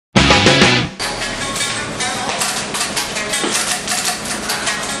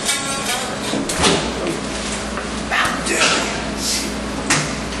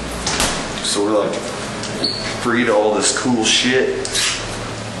free to all this cool shit.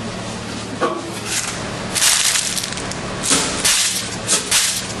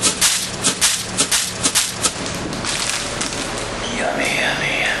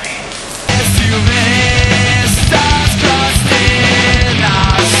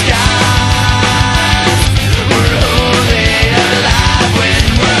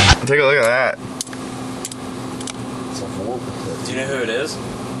 Take a look at that. Do you know who it is?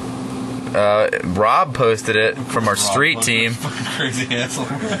 Rob posted it from our street team. Crazy asshole.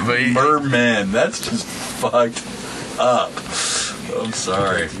 Merman, that's just fucked up. I'm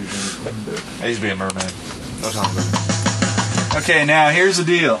sorry. I used to be a merman. Okay, now here's the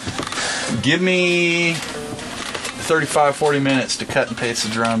deal. Give me 35-40 minutes to cut and paste the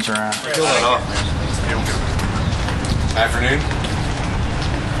drums around. Kill that off, man. Afternoon?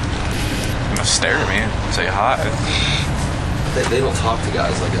 I'm gonna stare at me and say hi. They don't talk to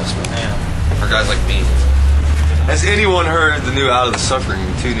guys like us, man. Or guys like me. Has anyone heard the new Out of the Suffering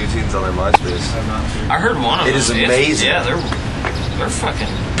 2 new tunes on their MySpace? I heard one of them. It is amazing. Yeah, they're fucking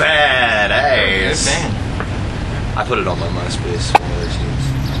badass. Good band. I put it on my MySpace, one of their tunes.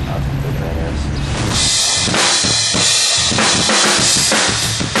 I think they're badass.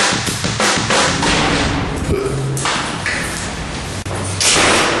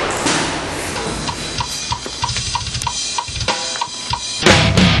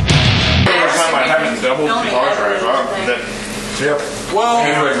 Double guitar drive, Yep. Well,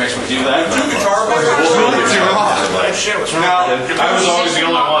 anybody makes me do that. 2 guitar players. Now, I was always the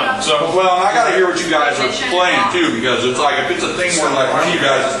only one. So, well, and I got to hear what you guys are playing too, because it's like if it's a thing where like one of you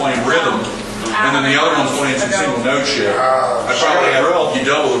guys is playing rhythm, and then the other one's playing some single note shit, I probably have you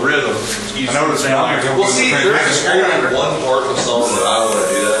double the rhythm. I know what it sounds like. Well, see, there's only one part of the song that I want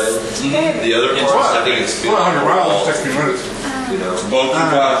to do that in. The other part, I think it's 100 miles takes me minutes. You know, Both you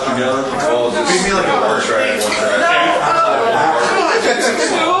guys together. well, just feed me like a one track, one track. Or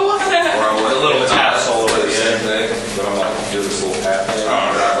I want a little tap solo at the end thing, but I'm not gonna do this little tap thing.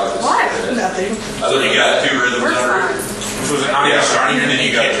 What? Nothing. So you got 2 rhythms under it. Which was it not starting, and then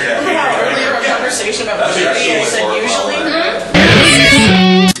you got We had earlier a conversation about what I said usually.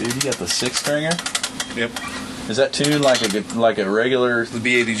 Dude, you got the 6-stringer? Yep. Is that tuned like a regular The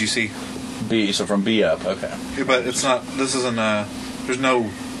BADGC. B? So from B up, okay. Yeah, but it's not. This isn't. There's no.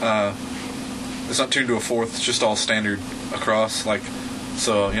 It's not tuned to a 4th. It's just all standard across. Like,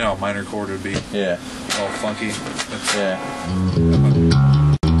 so you know, a minor chord would be Yeah. all funky. It's, Yeah.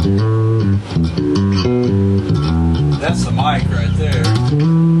 That's the mic right there.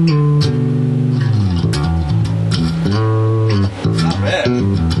 Not bad.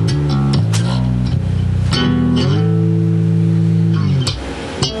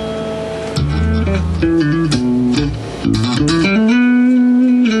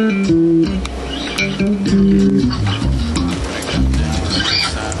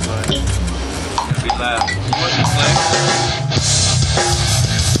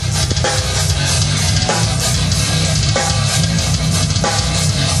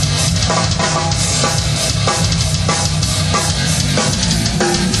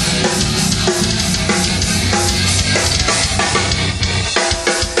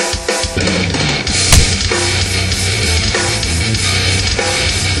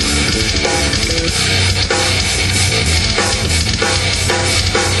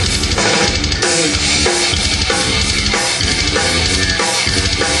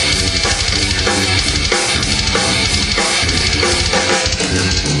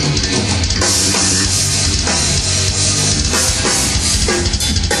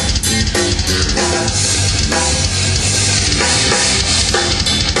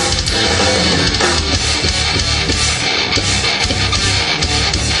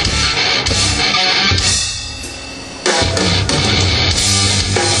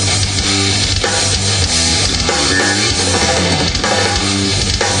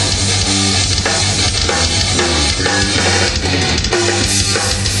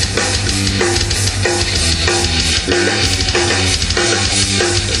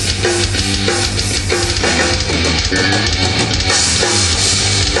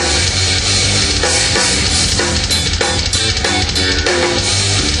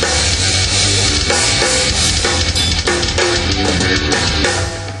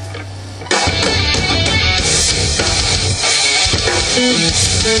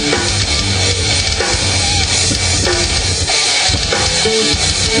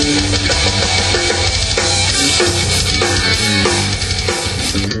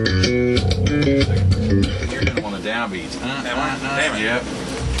 You're doing one of the downbeats. Damn it. Yep.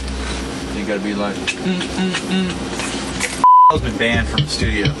 You gotta be like. I've been banned from the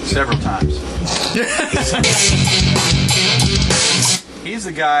studio several times. He's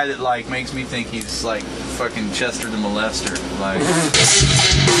the guy that like makes me think he's like fucking Chester the Molester. Like,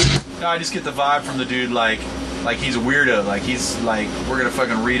 no, I just get the vibe from the dude like he's a weirdo. Like he's like, we're gonna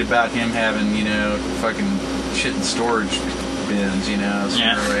fucking read about him having, you know, fucking shit in storage bins, you know,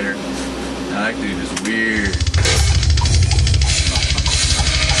 sooner or later. No, that dude is weird.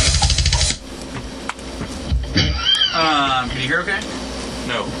 Can you hear okay?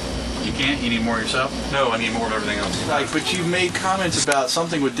 No. You can't? You need more yourself? No, I need more of everything else. Like, but you've made comments about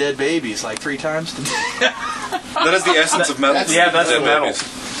something with dead babies like 3 times today. That is the essence of metal. Yeah, that's Dead the metal. babies.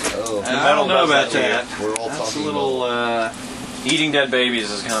 Oh, I don't know about that. we're all That's a talking little, Eating dead babies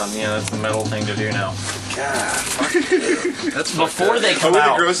is kind of, that's the metal thing to do now. that's Before they Are come we the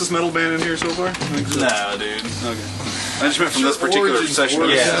out. grossest metal band in here so far? No, dude. Okay. I just meant from this particular session.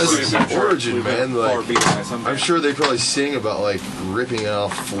 Origin, man. Like, I'm sure they probably sing about like ripping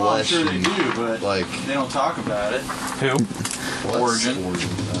off Well, I'm flesh. sure they and, do, but like, they don't talk about it. Who? what's Origin.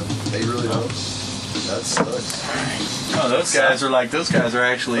 They really don't. That sucks. Oh, those guys are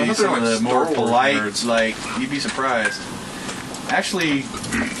actually I thought they were some of like the more Star Wars polite, nerds. like, you'd be surprised. Actually,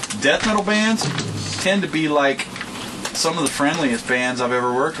 death metal bands tend to be like some of the friendliest bands I've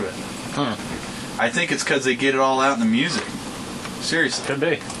ever worked with. I think it's because they get it all out in the music. Seriously. Could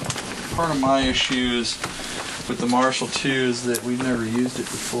be. Part of my issue is with the Marshall 2 is that we've never used it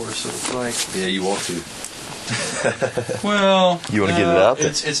before, so it's like, Yeah, you want to. well, You wanna get it out there?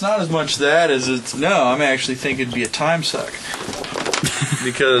 It's not as much that as it's I'm actually thinking it'd be a time suck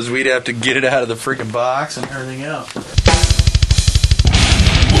because we'd have to get it out of the freaking box and everything else.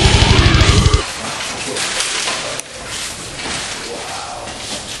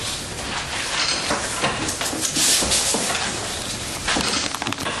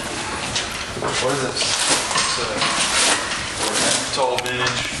 What is this? It's a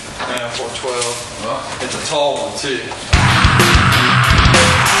 12-inch, 412. It's a tall one too.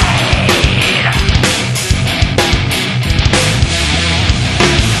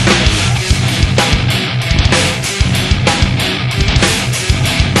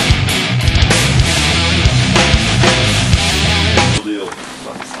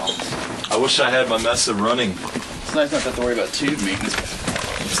 I wish I had my Mesa running. It's nice not to have to worry about tube maintenance.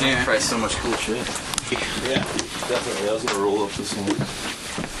 Yeah. Price so much cool shit. Yeah, definitely. I was gonna roll up this one.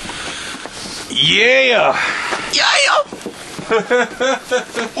 Yeah!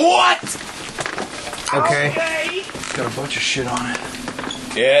 What? Okay. It's got a bunch of shit on it.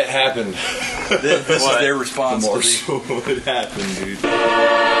 Yeah, it happened. This is their response to the... It happened, dude.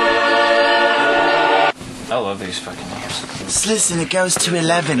 I love these fucking names. Listen, it goes to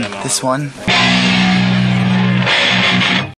 11, this one.